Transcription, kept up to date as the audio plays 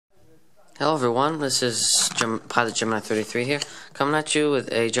Hello everyone, this is Pilot Gemini 33 here, coming at you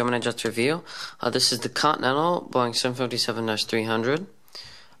with a Gemini Jets review. This is the Continental Boeing 757-300.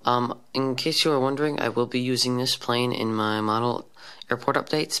 In case you are wondering, I will be using this plane in my model airport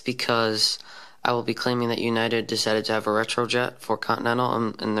updates because I will be claiming that United decided to have a retrojet for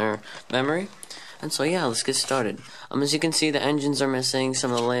Continental in their memory. And so yeah, let's get started. As you can see, the engines are missing,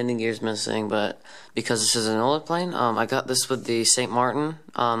 some of the landing gears missing, but because this is an older plane, I got this with the St. Martin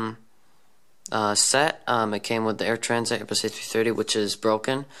set. It came with the Air Transat Airbus A330, which is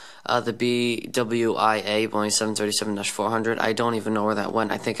broken. The BWIA Boeing 737-400. I don't even know where that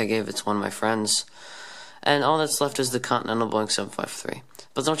went. I think I gave it to one of my friends. And all that's left is the Continental Boeing 753.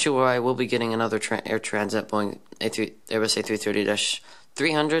 But don't you worry, I will be getting another Air Transat Boeing Airbus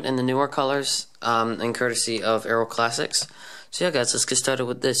A330-300 in the newer colors, and courtesy of Aero Classics. So yeah, guys, let's get started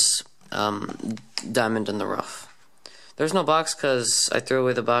with this diamond in the rough. There's no box because I threw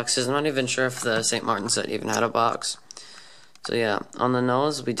away the boxes. I'm not even sure if the St. Martin set even had a box. So yeah, on the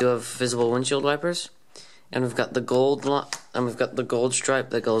nose we do have visible windshield wipers, and we've got the gold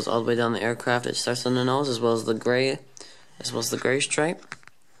stripe that goes all the way down the aircraft. It starts on the nose, as well as the gray stripe.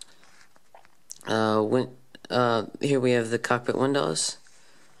 Here we have the cockpit windows.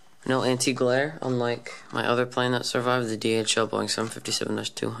 No anti-glare, unlike my other plane that survived, the DHL Boeing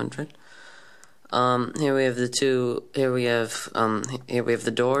 757-200. Here we have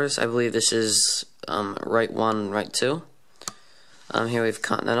the doors. I believe this is right 1, right 2. Here we have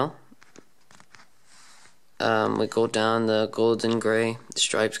Continental. We go down, the golden gray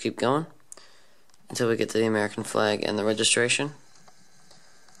stripes keep going until we get to the American flag and the registration.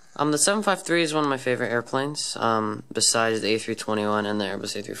 The 753 is one of my favorite airplanes, besides the A321 and the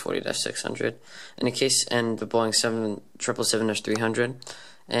Airbus A340-600, and the Boeing 777-300.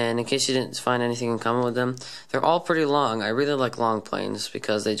 And in case you didn't find anything in common with them, they're all pretty long. I really like long planes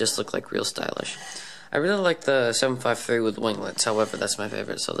because they just look like real stylish. I really like the 753 with winglets, however, that's my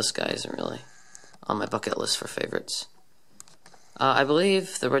favorite, so this guy isn't really on my bucket list for favorites. I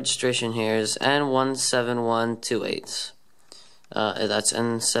believe the registration here is N17128. That's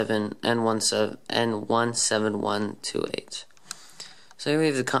N17128. So here we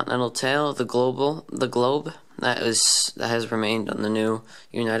have the Continental tail, the globe that has remained on the new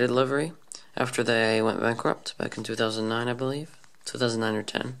United livery after they went bankrupt back in 2009, I believe, 2009 or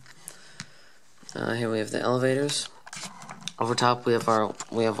 10. Here we have the elevators. Over top we have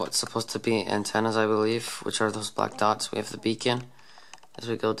what's supposed to be antennas, I believe, which are those black dots. We have the beacon as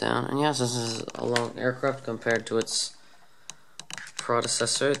we go down, and yes, this is a long aircraft compared to its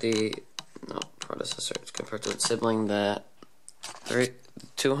predecessor, compared to its sibling, the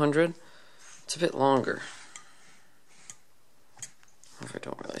 200. It's a bit longer. However, I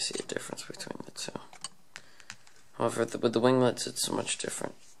don't really see a difference between the two. However, with the winglets, it's much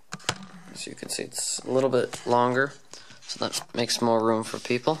different. As you can see, it's a little bit longer, so that makes more room for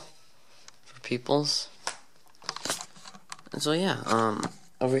peoples. And so yeah,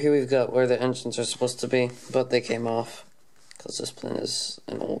 over here we've got where the engines are supposed to be, but they came off because this plane is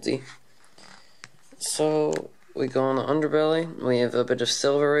an oldie. So we go on the underbelly. We have a bit of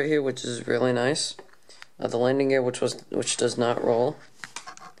silver right here, which is really nice. The landing gear, which does not roll,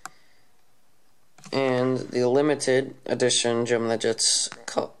 and the limited edition Gemini Jets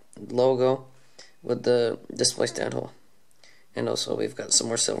logo with the display stand hole. And also we've got some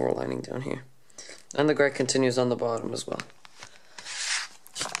more silver lining down here, and the gray continues on the bottom as well.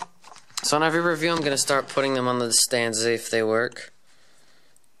 So on every review, I'm going to start putting them on the stands as if they work.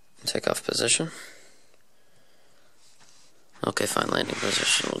 Take off position. Okay, fine, landing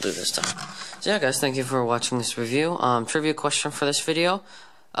position, we'll do this time. So yeah, guys, thank you for watching this review. Trivia question for this video.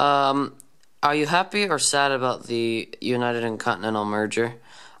 Are you happy or sad about the United and Continental merger?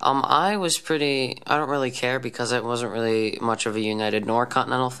 I don't really care because I wasn't really much of a United nor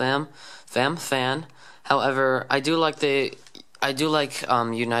Continental fan. However, I do like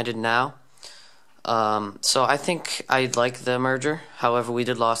United now. So I think I like the merger. However, we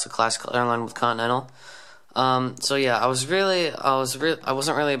did lose a classical airline with Continental. So yeah, I wasn't really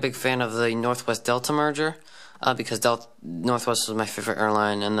a big fan of the Northwest Delta merger, because Northwest was my favorite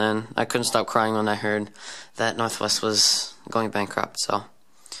airline, and then I couldn't stop crying when I heard that Northwest was going bankrupt. So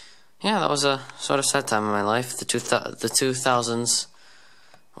yeah, that was a sort of sad time in my life. The 2000s,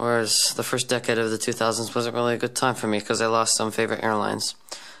 whereas the first decade of the 2000s wasn't really a good time for me because I lost some favorite airlines.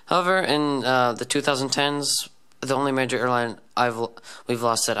 However, in the 2010s, the only major airline we've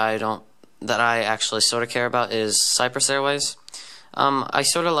lost that I actually sort of care about is Cyprus Airways. I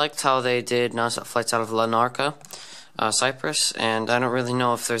sort of liked how they did nonstop flights out of Larnaca, Cyprus, and I don't really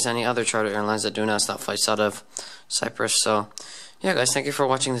know if there's any other charter airlines that do nonstop flights out of Cyprus. So Yeah, guys, thank you for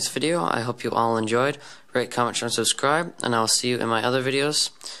watching this video. I hope you all enjoyed. Rate, comment, share, and subscribe, and I will see you in my other videos,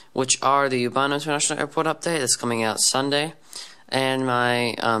 which are the Ubano International Airport update that's coming out Sunday, and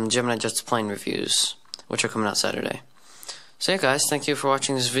my Gemini Jets plane reviews, which are coming out Saturday. So yeah, guys, thank you for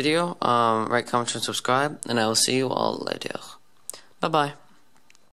watching this video. Rate, comment, and subscribe, and I will see you all later. Bye-bye.